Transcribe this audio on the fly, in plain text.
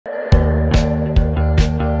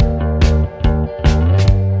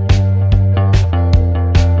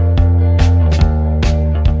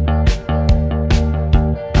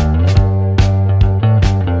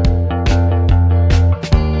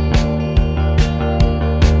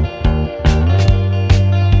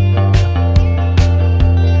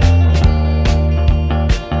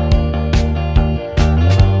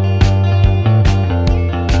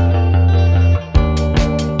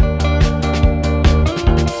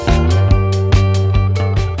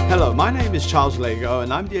My name is Charles Lego,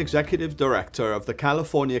 and I'm the Executive Director of the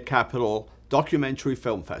California Capitol Documentary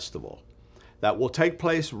Film Festival that will take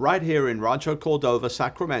place right here in Rancho Cordova,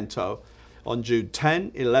 Sacramento on June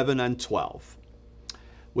 10, 11, and 12.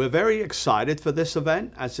 We're very excited for this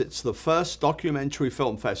event as it's the first documentary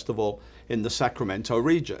film festival in the Sacramento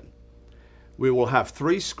region. We will have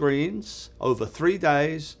 3 screens over 3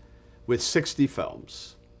 days with 60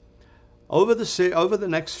 films. Over the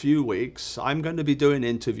next few weeks, I'm going to be doing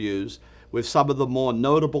interviews with some of the more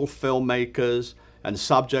notable filmmakers and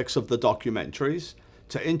subjects of the documentaries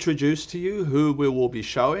to introduce to you who we will be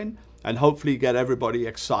showing and hopefully get everybody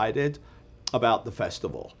excited about the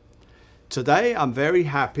festival. Today, I'm very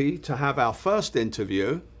happy to have our first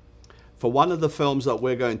interview for one of the films that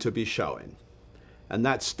we're going to be showing. And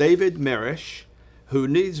that's David Mirisch, who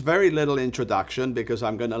needs very little introduction because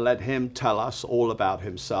I'm going to let him tell us all about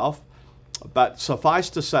himself. But suffice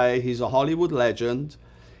to say, he's a Hollywood legend.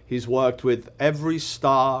 He's worked with every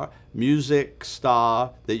music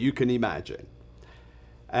star that you can imagine.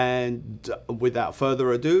 And without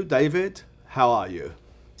further ado, David, how are you?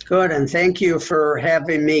 Good, and thank you for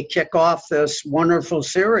having me kick off this wonderful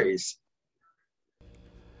series.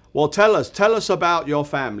 Well, tell us about your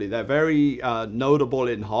family. They're very notable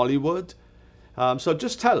in Hollywood. So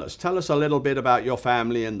just tell us a little bit about your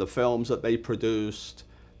family and the films that they produced,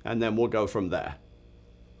 and then we'll go from there.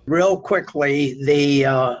 Real quickly,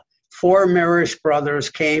 the 4 Mirisch brothers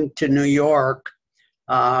came to New York.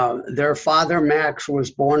 Their father, Max, was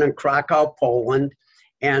born in Krakow, Poland.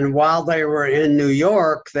 And while they were in New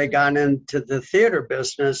York, they got into the theater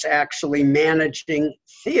business, actually managing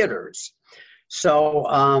theaters. So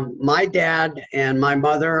my dad and my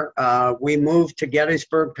mother, we moved to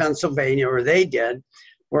Gettysburg, Pennsylvania, or they did,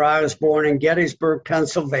 where I was born in Gettysburg,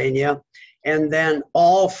 Pennsylvania. And then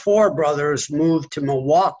all 4 brothers moved to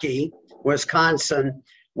Milwaukee, Wisconsin,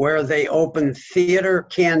 where they opened Theater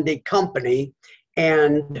Candy Company.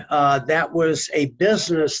 And that was a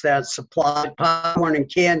business that supplied popcorn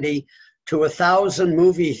and candy to 1,000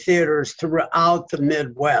 movie theaters throughout the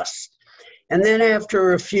Midwest. And then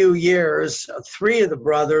after a few years, 3 of the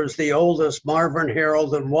brothers, the oldest, Marvin,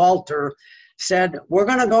 Harold, and Walter, said, we're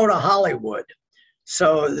going to go to Hollywood.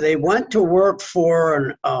 So they went to work for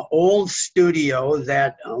an old studio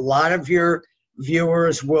that a lot of your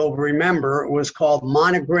viewers will remember. It was called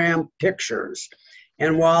Monogram Pictures.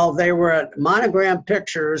 And while they were at Monogram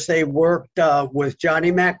Pictures, they worked with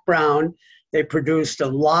Johnny Mac Brown. They produced a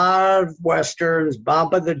lot of Westerns,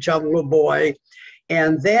 Baba the Jungle Boy.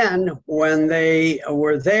 And then when they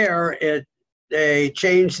were there, they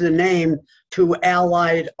changed the name to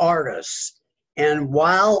Allied Artists. And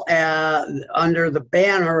while under the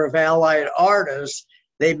banner of Allied Artists,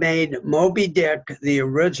 they made Moby Dick, the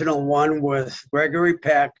original one with Gregory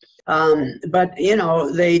Peck. But, you know,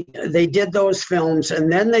 they did those films, and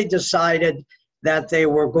then they decided that they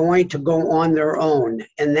were going to go on their own.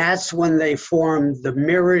 And that's when they formed the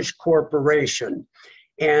Mirisch Corporation.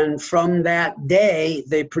 And from that day,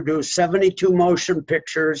 they produced 72 motion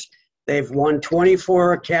pictures. They've won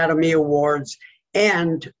 24 Academy Awards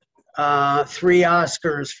and 3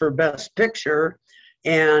 Oscars for Best Picture,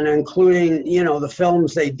 and including, you know, the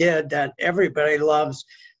films they did that everybody loves,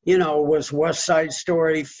 you know, was West Side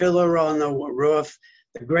Story, Fiddler on the Roof,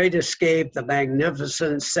 The Great Escape, The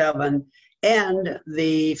Magnificent Seven, and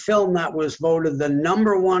the film that was voted the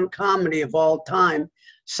 #1 comedy of all time,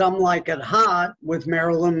 Some Like It Hot, with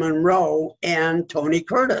Marilyn Monroe and Tony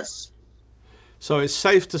Curtis. So it's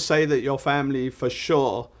safe to say that your family for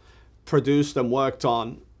sure produced and worked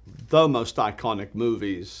on the most iconic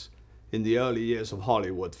movies in the early years of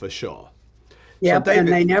Hollywood, for sure. Yeah, so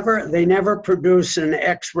David, and they never produced an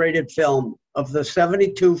X-rated film. Of the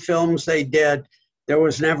 72 films they did, there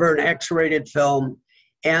was never an X-rated film.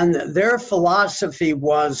 And their philosophy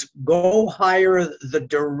was go hire the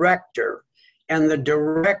director, and the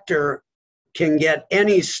director can get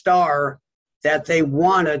any star that they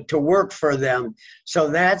wanted to work for them.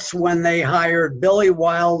 So that's when they hired Billy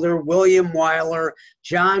Wilder, William Wyler,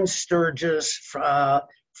 John Sturges,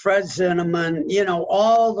 Fred Zinnemann, you know,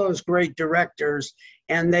 all those great directors.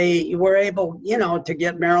 And they were able, you know, to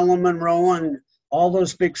get Marilyn Monroe and all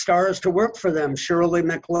those big stars to work for them, Shirley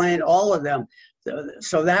MacLaine, all of them.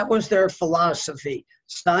 So that was their philosophy.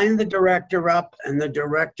 Sign the director up, and the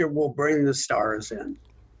director will bring the stars in.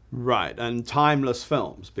 Right, and timeless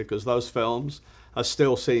films, because those films are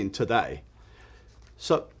still seen today.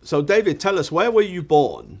 So David, tell us, where were you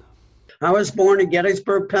born? I was born in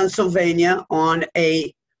Gettysburg, Pennsylvania, on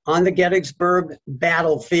the Gettysburg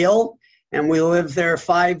battlefield, and we lived there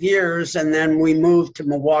 5 years, and then we moved to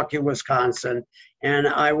Milwaukee, Wisconsin. And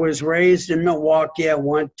I was raised in Milwaukee. I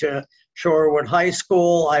went to Shorewood High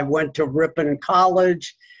School. I went to Ripon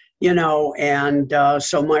College, and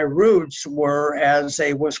so my roots were as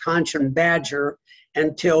a Wisconsin Badger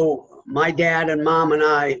until my dad and mom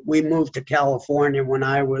and we moved to California when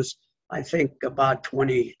I was, I think, about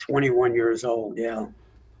 20, 21 years old. Yeah.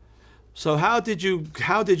 So how did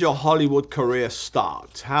your Hollywood career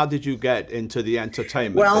start? How did you get into the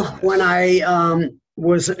entertainment business? When I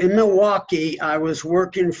was in Milwaukee, I was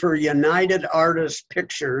working for United Artists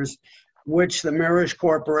Pictures, which the Mirisch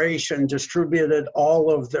Corporation distributed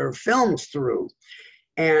all of their films through.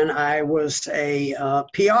 And I was a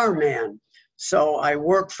PR man. So I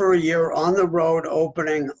worked for a year on the road,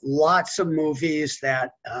 opening lots of movies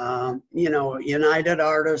that, United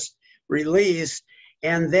Artists released.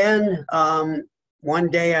 And then one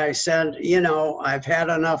day I said, I've had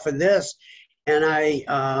enough of this. And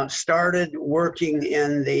I started working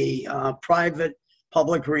in the private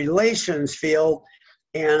public relations field.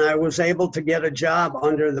 And I was able to get a job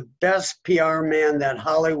under the best PR man that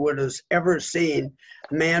Hollywood has ever seen,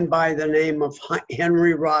 a man by the name of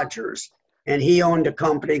Henry Rogers. And he owned a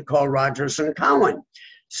company called Rogers and Cowan.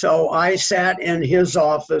 So I sat in his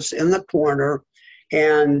office in the corner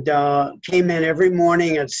and came in every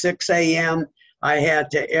morning at 6 a.m. I had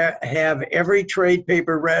to have every trade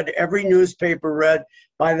paper read, every newspaper read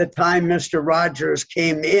by the time Mr. Rogers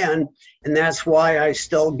came in, and that's why I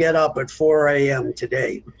still get up at 4 a.m.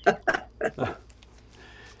 today.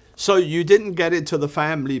 So you didn't get into the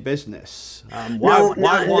family business. Why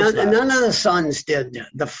was that? None of the sons did.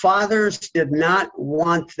 The fathers did not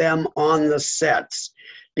want them on the sets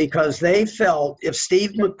because they felt if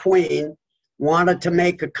Steve McQueen wanted to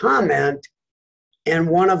make a comment and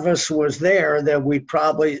one of us was there, that we'd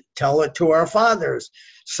probably tell it to our fathers.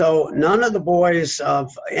 So none of the boys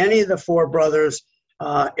of any of the four brothers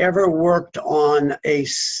ever worked on a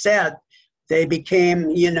set. They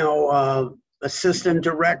became, assistant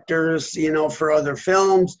directors, for other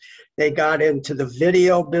films. They got into the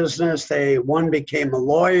video business. One became a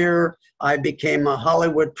lawyer. I became a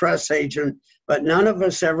Hollywood press agent, but none of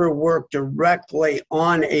us ever worked directly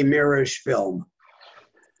on a Mirisch film.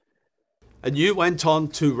 And you went on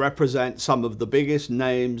to represent some of the biggest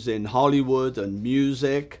names in Hollywood and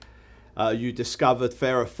music. You discovered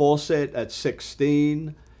Farrah Fawcett at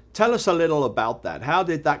 16. Tell us a little about that. How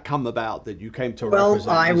did that come about that you came to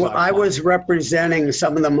represent? Well, I was representing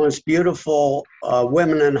some of the most beautiful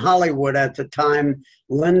women in Hollywood at the time.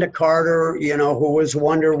 Linda Carter, who was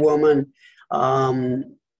Wonder Woman.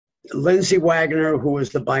 Lindsay Wagner, who was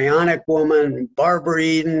the Bionic Woman. Barbara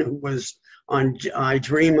Eden, who was on I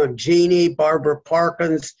Dream of Jeannie. Barbara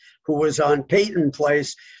Parkins, who was on Peyton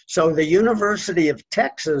Place. So the University of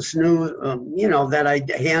Texas knew, that I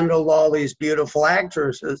handled all these beautiful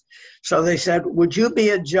actresses. So they said, would you be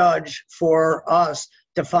a judge for us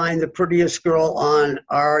to find the prettiest girl on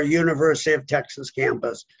our University of Texas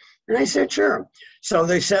campus? And I said, sure. So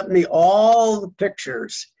they sent me all the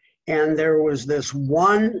pictures. And there was this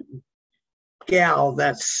one gal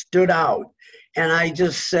that stood out. And I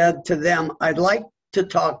just said to them, I'd like to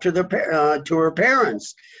talk to her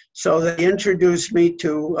parents. So they introduced me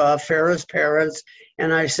to Farrah's parents,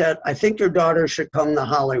 and I said, I think your daughter should come to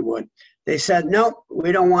Hollywood. They said, no,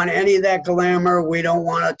 we don't want any of that glamour. We don't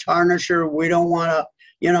want to tarnish her. We don't want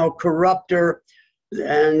to, corrupt her.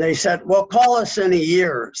 And they said, well, call us in a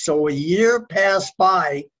year. So a year passed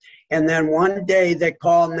by, and then one day they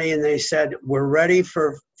called me and they said, we're ready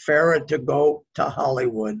for Farrah to go to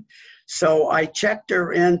Hollywood. So I checked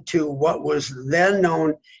her into what was then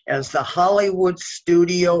known as the Hollywood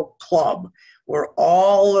Studio Club, where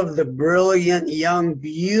all of the brilliant, young,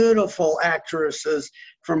 beautiful actresses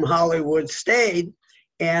from Hollywood stayed.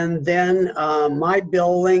 And then my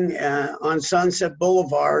building on Sunset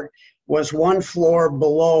Boulevard was one floor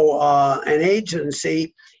below an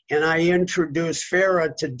agency, and I introduced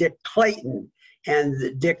Farrah to Dick Clayton.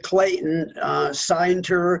 And Dick Clayton signed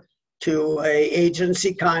her to an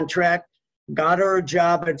agency contract, got her a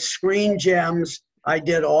job at Screen Gems. I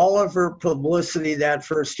did all of her publicity that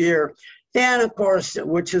first year. Then, of course,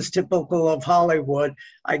 which is typical of Hollywood,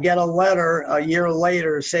 I get a letter a year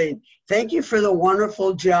later saying, thank you for the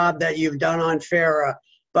wonderful job that you've done on Farrah,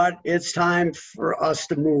 but it's time for us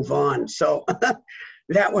to move on. So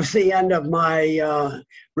that was the end of my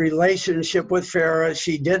relationship with Farrah.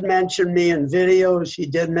 She did mention me in videos. She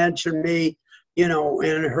did mention me, in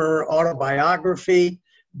her autobiography.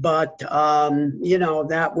 But,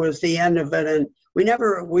 that was the end of it. And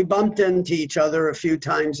we bumped into each other a few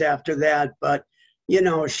times after that. But,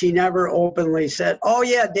 she never openly said, oh,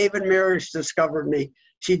 yeah, David Mirisch discovered me.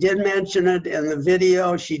 She did mention it in the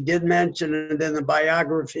video. She did mention it in the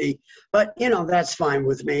biography. But, that's fine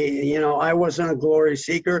with me. I wasn't a glory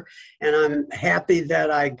seeker, and I'm happy that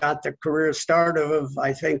I got the career start of,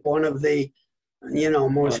 I think, one of the,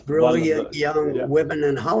 most brilliant young women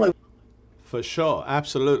in Hollywood. For sure,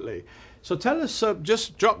 absolutely. So tell us,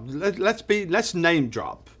 just drop. Let's name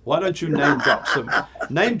drop. Why don't you name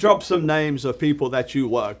drop some names of people that you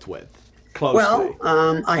worked with closely?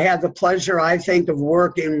 Well, I had the pleasure, I think, of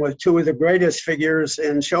working with two of the greatest figures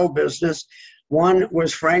in show business. One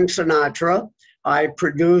was Frank Sinatra. I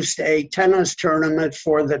produced a tennis tournament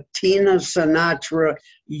for the Tina Sinatra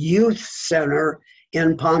Youth Center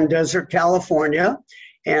in Palm Desert, California.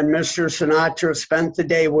 And Mr. Sinatra spent the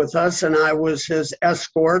day with us, and I was his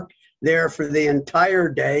escort there for the entire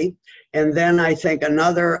day. And then I think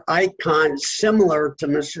another icon similar to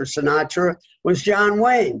Mr. Sinatra was John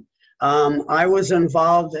Wayne. I was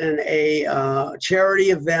involved in a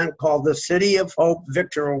charity event called the City of Hope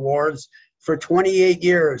Victor Awards for 28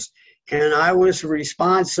 years. And I was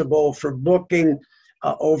responsible for booking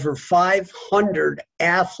over 500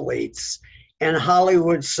 athletes and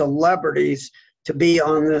Hollywood celebrities to be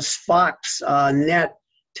on this Fox net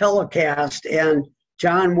telecast. And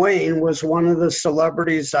John Wayne was one of the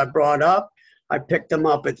celebrities I brought up. I picked him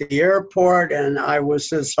up at the airport, and I was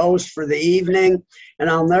his host for the evening. And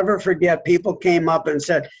I'll never forget, people came up and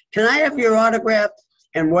said, "Can I have your autograph?"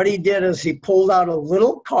 And what he did is he pulled out a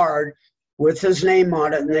little card with his name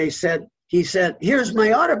on it, and he said, "Here's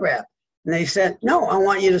my autograph." And they said, "No, I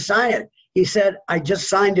want you to sign it." He said, "I just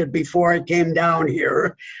signed it before I came down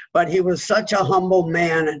here." But he was such a humble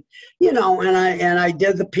man. And, and I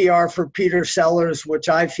did the PR for Peter Sellers, which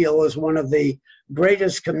I feel is one of the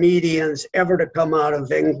greatest comedians ever to come out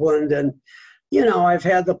of England. And, I've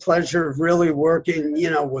had the pleasure of really working,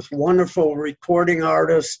 with wonderful recording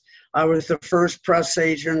artists. I was the first press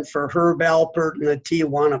agent for Herb Alpert and the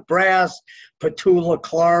Tijuana Brass, Petula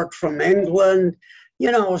Clark from England,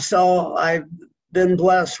 so I've been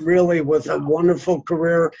blessed really with a wonderful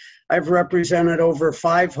career. I've represented over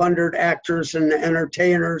 500 actors and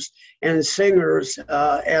entertainers and singers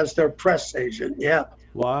as their press agent. Yeah.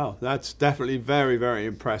 Wow, that's definitely very, very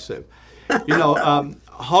impressive.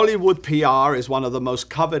 Hollywood PR is one of the most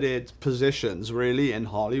coveted positions really in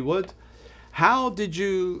Hollywood. How did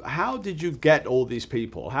you get all these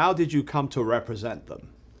people? How did you come to represent them?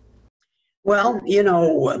 Well,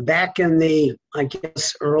 back in the, I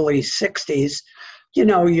guess, early 60s,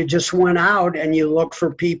 you just went out and you looked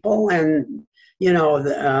for people. And,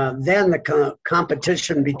 then the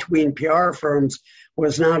competition between PR firms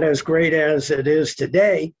was not as great as it is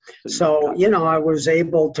today. So, I was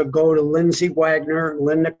able to go to Lindsay Wagner,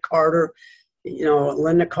 Linda Carter.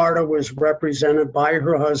 Linda Carter was represented by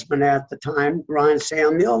her husband at the time, Ron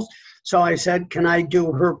Samuels. So I said, "Can I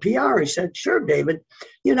do her PR?" He said, "Sure, David."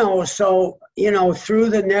 So, through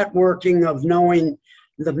the networking of knowing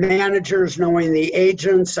the managers, knowing the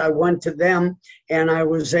agents, I went to them and I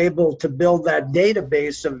was able to build that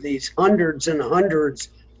database of these hundreds and hundreds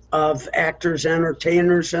of actors,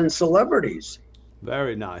 entertainers, and celebrities.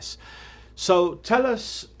 Very nice. So tell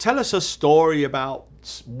us a story about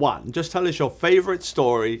one. Just tell us your favorite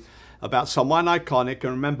story about someone iconic.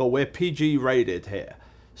 And remember, we're PG rated here.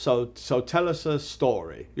 So tell us a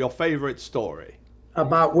story, your favorite story.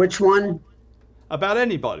 About which one? About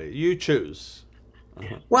anybody, you choose.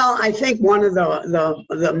 Well, I think one of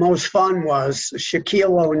the most fun was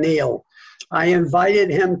Shaquille O'Neal. I invited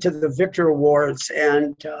him to the Victor Awards,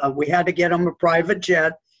 and we had to get him a private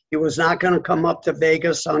jet. He was not going to come up to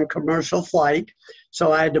Vegas on commercial flight,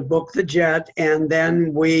 so I had to book the jet. And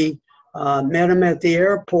then we met him at the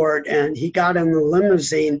airport, and he got in the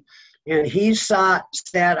limousine, and he sat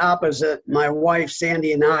opposite my wife,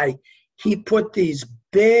 Sandy, and I. He put these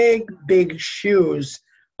big, big shoes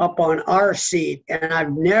up on our seat, and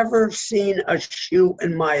I've never seen a shoe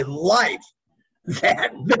in my life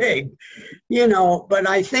that big, but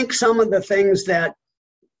I think some of the things that,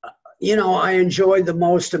 I enjoyed the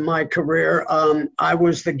most in my career, I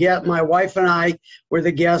was the guest, my wife and I were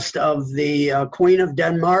the guest of the Queen of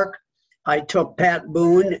Denmark. I took Pat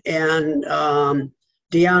Boone and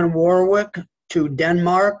Dionne Warwick to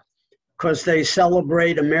Denmark because they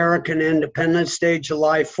celebrate American Independence Day,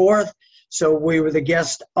 July 4th. So we were the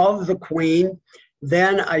guest of the Queen.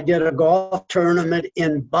 Then I did a golf tournament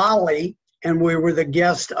in Bali, and we were the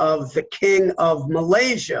guest of the King of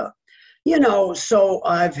Malaysia. So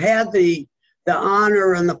I've had the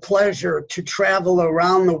honor and the pleasure to travel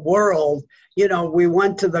around the world. We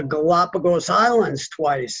went to the Galapagos Islands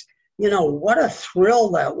twice. What a thrill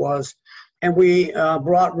that was. And we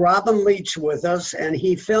brought Robin Leach with us, and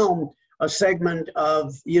he filmed a segment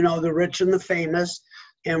of, the rich and the famous.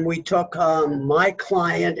 And we took my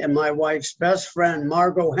client and my wife's best friend,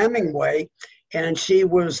 Margot Hemingway, and she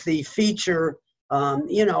was the feature,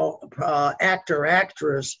 actor,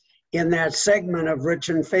 actress in that segment of Rich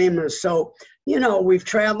and Famous. So, we've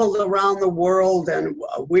traveled around the world, and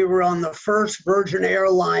we were on the first Virgin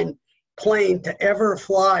airline plane to ever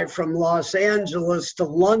fly from Los Angeles to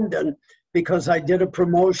London, because I did a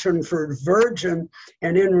promotion for Virgin,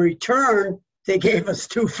 and in return, they gave us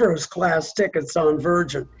 2 first-class tickets on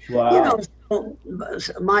Virgin. Wow. So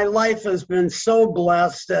my life has been so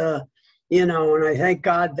blessed, and I thank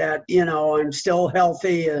God that, I'm still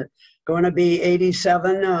healthy, going to be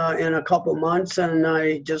 87 in a couple months, and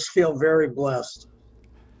I just feel very blessed.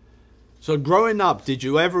 So growing up, did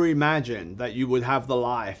you ever imagine that you would have the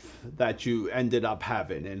life that you ended up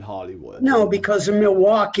having in Hollywood? No, because in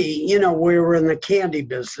Milwaukee, we were in the candy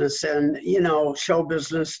business, and, show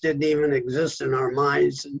business didn't even exist in our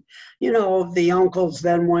minds. And, the uncles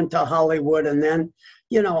then went to Hollywood, and then,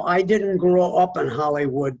 I didn't grow up in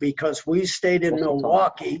Hollywood because we stayed in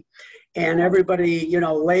Milwaukee. And everybody,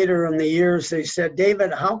 later in the years, they said,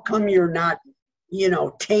 David, how come you're not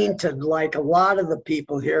tainted like a lot of the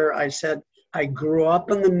people here? I said, I grew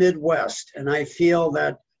up in the Midwest, and I feel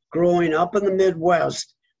that growing up in the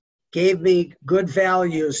Midwest gave me good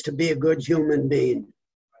values to be a good human being.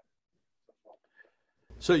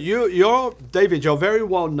 So David, you're very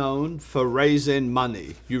well known for raising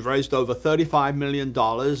money. You've raised over $35 million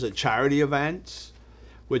at charity events,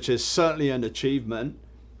 which is certainly an achievement.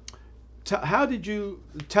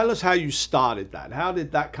 Tell us how you started that? How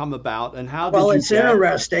did that come about, and how did you it's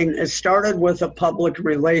interesting. It started with a public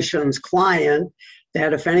relations client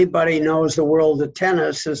that, if anybody knows the world of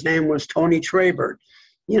tennis, his name was Tony Trabert.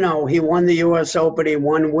 He won the US Open, he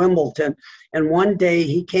won Wimbledon. And one day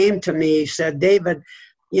he came to me, he said, David,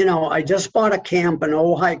 I just bought a camp in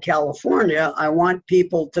Ojai, California. I want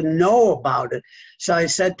people to know about it. So I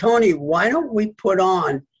said, Tony, why don't we put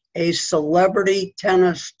on a celebrity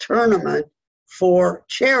tennis tournament for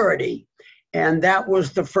charity? And that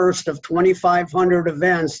was the first of 2,500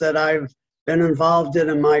 events that I've been involved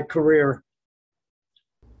in my career.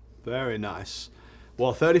 Very nice.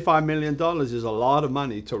 Well, $35 million is a lot of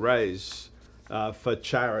money to raise for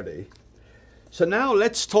charity. So now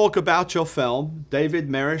let's talk about your film, David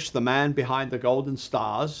Mirisch, The Man Behind the Golden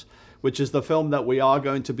Stars, which is the film that we are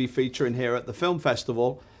going to be featuring here at the film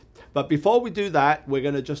festival. But before we do that, we're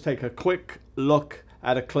going to just take a quick look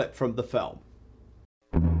at a clip from the film.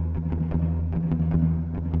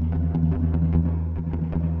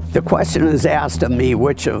 The question is asked of me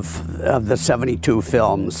which of the 72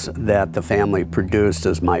 films that the family produced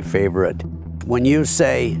is my favorite. When you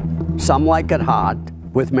say Some Like It Hot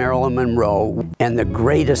with Marilyn Monroe and The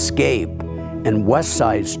Great Escape and West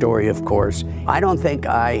Side Story, of course, I don't think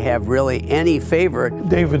I have really any favorite.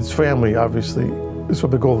 David's family, obviously, is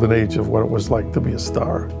from the golden age of what it was like to be a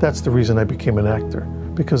star. That's the reason I became an actor,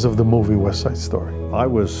 because of the movie West Side Story. I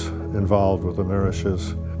was involved with the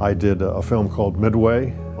Mirishes. I did a film called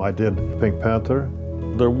Midway. I did Pink Panther.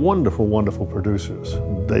 They're wonderful, wonderful producers.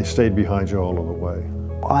 They stayed behind you all of the way.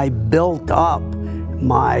 I built up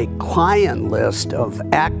my client list of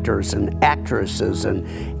actors and actresses and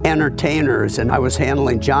entertainers, and I was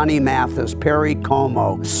handling Johnny Mathis, Perry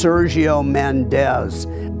Como, Sergio Mendes.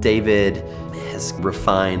 David has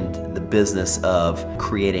refined the business of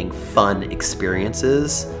creating fun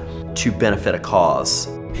experiences to benefit a cause.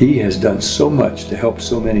 He has done so much to help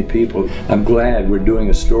so many people. I'm glad we're doing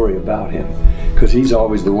a story about him, because he's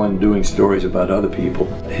always the one doing stories about other people.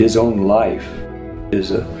 His own life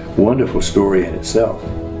is a wonderful story in itself.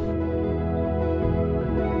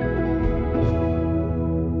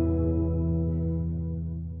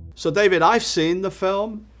 So David, I've seen the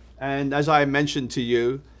film, and as I mentioned to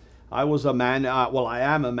you, I was a man. I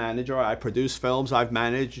am a manager. I produce films. I've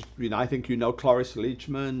managed. I think you know Cloris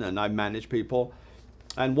Leachman, and I've managed people.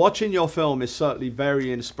 And watching your film is certainly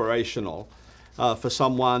very inspirational for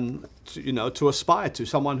someone to aspire to,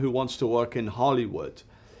 someone who wants to work in Hollywood.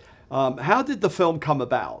 How did the film come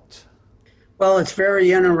about? Well, it's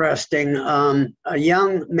very interesting. A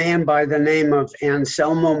young man by the name of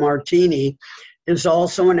Anselmo Martini is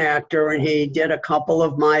also an actor, and he did a couple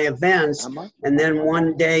of my events. And then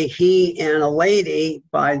one day he and a lady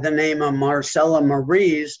by the name of Marcella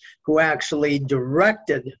Mirisch, who actually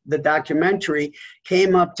directed the documentary,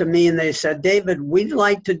 came up to me and they said, David, we'd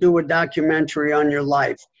like to do a documentary on your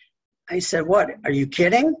life. I said, what, are you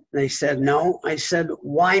kidding? They said, no. I said,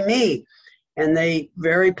 why me? And they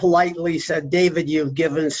very politely said, David, you've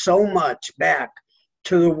given so much back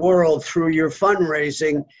to the world through your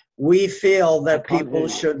fundraising. we feel that people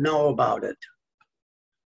should know about it.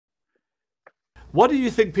 What do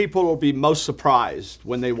you think people will be most surprised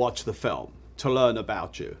when they watch the film to learn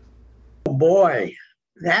about you? Oh boy,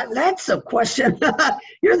 that's a question.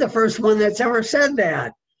 You're the first one that's ever said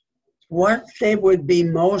that. What they would be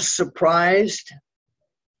most surprised?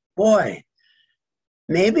 Boy,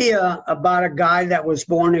 maybe about a guy that was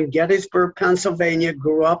born in Gettysburg, Pennsylvania,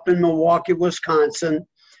 grew up in Milwaukee, Wisconsin,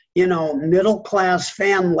 middle-class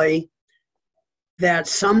family that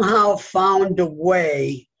somehow found a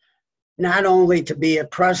way not only to be a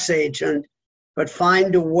press agent, but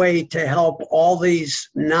find a way to help all these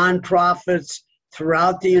nonprofits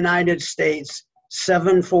throughout the United States,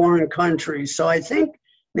 7 foreign countries. So I think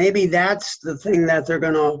maybe that's the thing that they're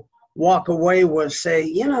going to walk away with,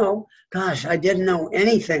 say, gosh, I didn't know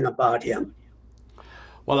anything about him.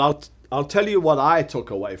 Well, I'll tell you what I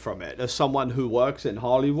took away from it as someone who works in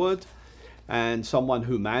Hollywood and someone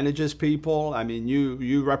who manages people. I mean,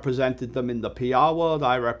 you represented them in the PR world,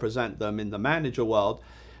 I represent them in the manager world,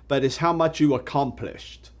 but it's how much you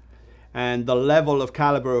accomplished and the level of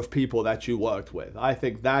caliber of people that you worked with. I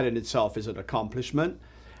think that in itself is an accomplishment,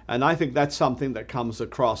 and I think that's something that comes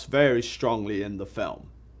across very strongly in the film.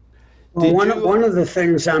 Well, one of the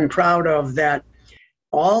things I'm proud of, that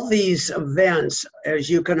all these events, as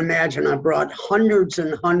you can imagine, I brought hundreds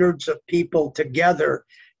and hundreds of people together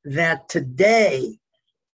that today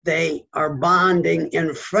they are bonding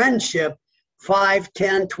in friendship 5,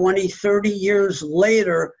 10, 20, 30 years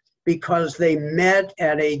later because they met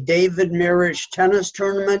at a David Mirisch tennis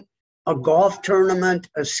tournament, a golf tournament,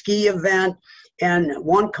 a ski event, and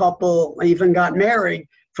one couple even got married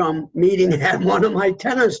from meeting at one of my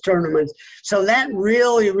tennis tournaments. So that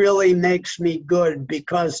really, really makes me good,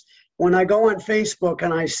 because when I go on Facebook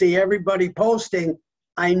and I see everybody posting,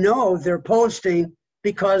 I know they're posting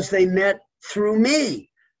because they met through me.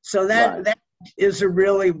 So that is a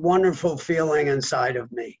really wonderful feeling inside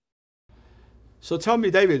of me. So tell me,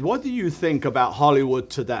 David, what do you think about Hollywood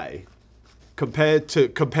today compared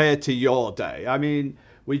to your day? I mean,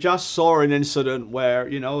 we just saw an incident where,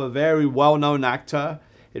 a very well-known actor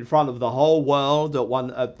in front of the whole world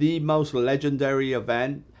at the most legendary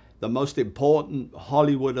event, the most important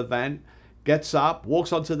Hollywood event, gets up,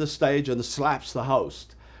 walks onto the stage and slaps the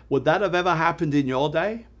host. Would that have ever happened in your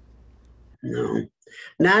day? No,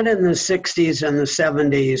 not in the 60s and the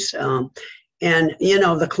 70s. And,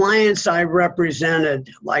 the clients I represented,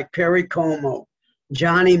 like Perry Como,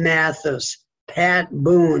 Johnny Mathis, Pat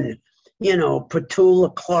Boone,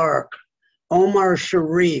 Petula Clark, Omar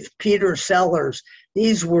Sharif, Peter Sellers,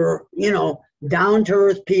 these were,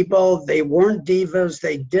 down-to-earth people. They weren't divas.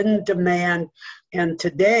 They didn't demand. And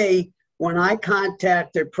today, when I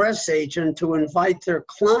contact their press agent to invite their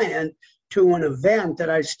client to an event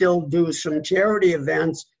that I still do some charity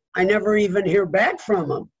events, I never even hear back from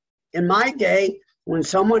them. In my day, when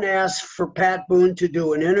someone asked for Pat Boone to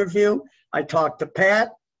do an interview, I talk to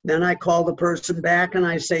Pat, then I call the person back and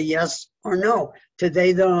I say yes or no.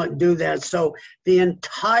 Today, they don't do that. So the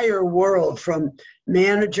entire world, from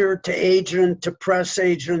manager to agent to press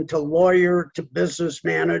agent to lawyer to business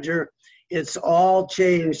manager, it's all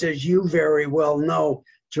changed, as you very well know,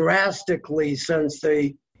 drastically since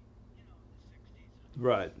the...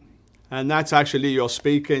 Right. And that's actually your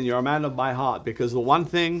speaking. You're a man of my heart, because the one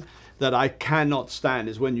thing that I cannot stand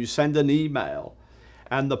is when you send an email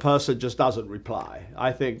and the person just doesn't reply.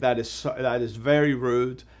 I think that is very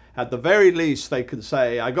rude. At the very least, they can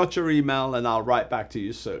say, I got your email and I'll write back to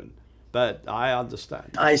you soon. But I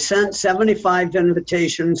understand. I sent 75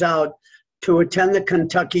 invitations out to attend the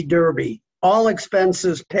Kentucky Derby, all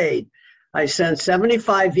expenses paid. I sent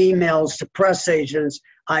 75 emails to press agents.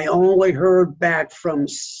 I only heard back from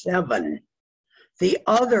 7. The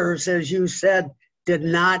others, as you said, did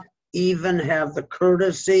not even have the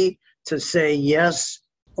courtesy to say yes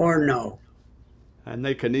or no. And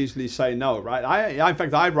they can easily say no, right? In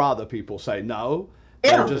fact, I'd rather people say no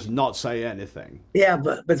than just not say anything. Yeah,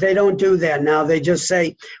 but they don't do that now. They just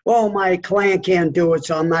say, well, my client can't do it,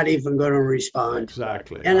 so I'm not even going to respond.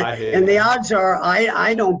 Exactly. And the odds are,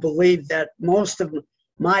 I don't believe that most of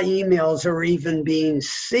my emails are even being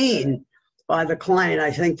seen by the client.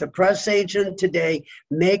 I think the press agent today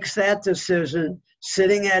makes that decision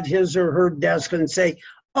sitting at his or her desk and say,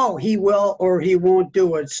 oh, he will or he won't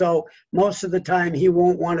do it. So most of the time he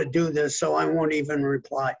won't want to do this, so I won't even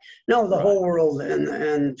reply. No, the whole world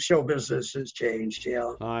and show business has changed,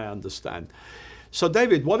 yeah. I understand. So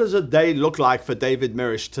David, what does a day look like for David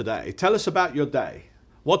Mirisch today? Tell us about your day.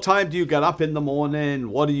 What time do you get up in the morning?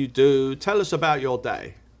 What do you do? Tell us about your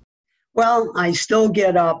day. Well, I still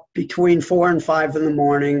get up between 4 and 5 in the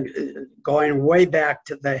morning, going way back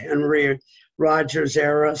to the Henry Rogers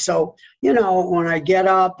era. So, you know, when I get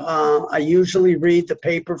up, I usually read the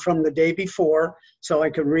paper from the day before, so I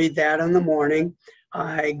could read that in the morning.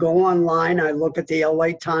 I go online, I look at the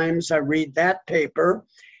LA Times, I read that paper,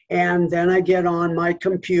 and then I get on my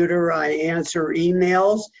computer, I answer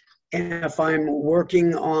emails, and if I'm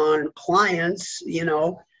working on clients, you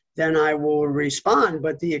know, then I will respond.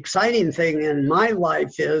 But the exciting thing in my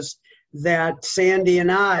life is that Sandy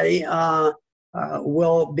and I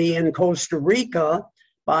will be in Costa Rica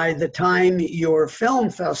by the time your film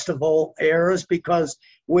festival airs, because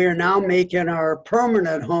we're now making our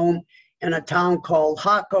permanent home in a town called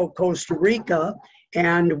Jaco, Costa Rica,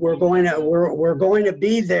 and we're going to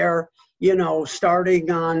be there, you know,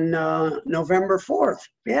 starting on November 4th.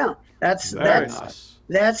 Yeah, that's nice.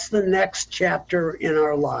 That's the next chapter in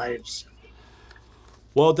our lives.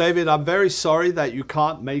 Well, David, I'm very sorry that you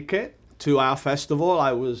can't make it to our festival.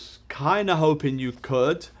 I was kind of hoping you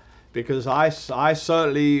could, because I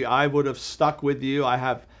certainly would have stuck with you. I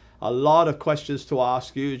have a lot of questions to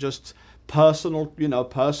ask you, just personal, you know,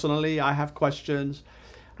 personally, I have questions.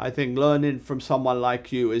 I think learning from someone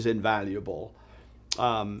like you is invaluable.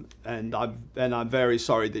 And I'm very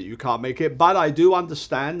sorry that you can't make it, but I do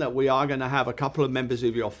understand that we are going to have a couple of members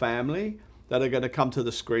of your family that are going to come to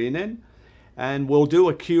the screening, and we'll do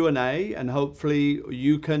a Q&A, and hopefully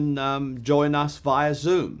you can join us via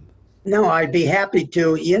Zoom. No, I'd be happy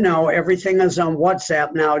to. You know, everything is on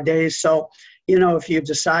WhatsApp nowadays, so, you know, if you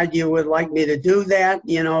decide you would like me to do that,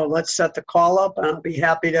 you know, let's set the call up, and I'll be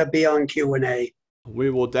happy to be on Q&A.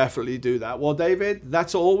 We will definitely do that. Well, David,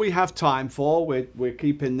 that's all we have time for. We're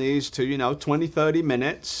keeping these to, you know, 20, 30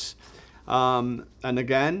 minutes. And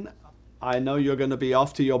again, I know you're going to be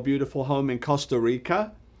off to your beautiful home in Costa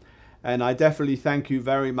Rica. And I definitely thank you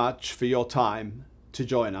very much for your time to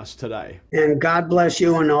join us today. And God bless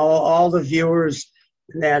you and all the viewers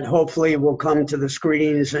that hopefully will come to the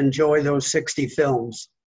screenings and enjoy those 60 films.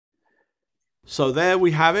 So there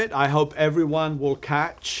we have it. I hope everyone will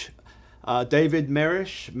catch David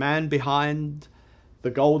Mirisch, man behind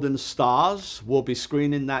the Golden Stars. We'll be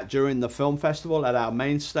screening that during the film festival at our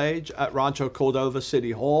main stage at Rancho Cordova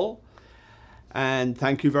City Hall. And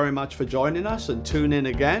thank you very much for joining us, and tune in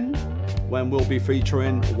again when we'll be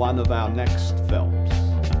featuring one of our next films.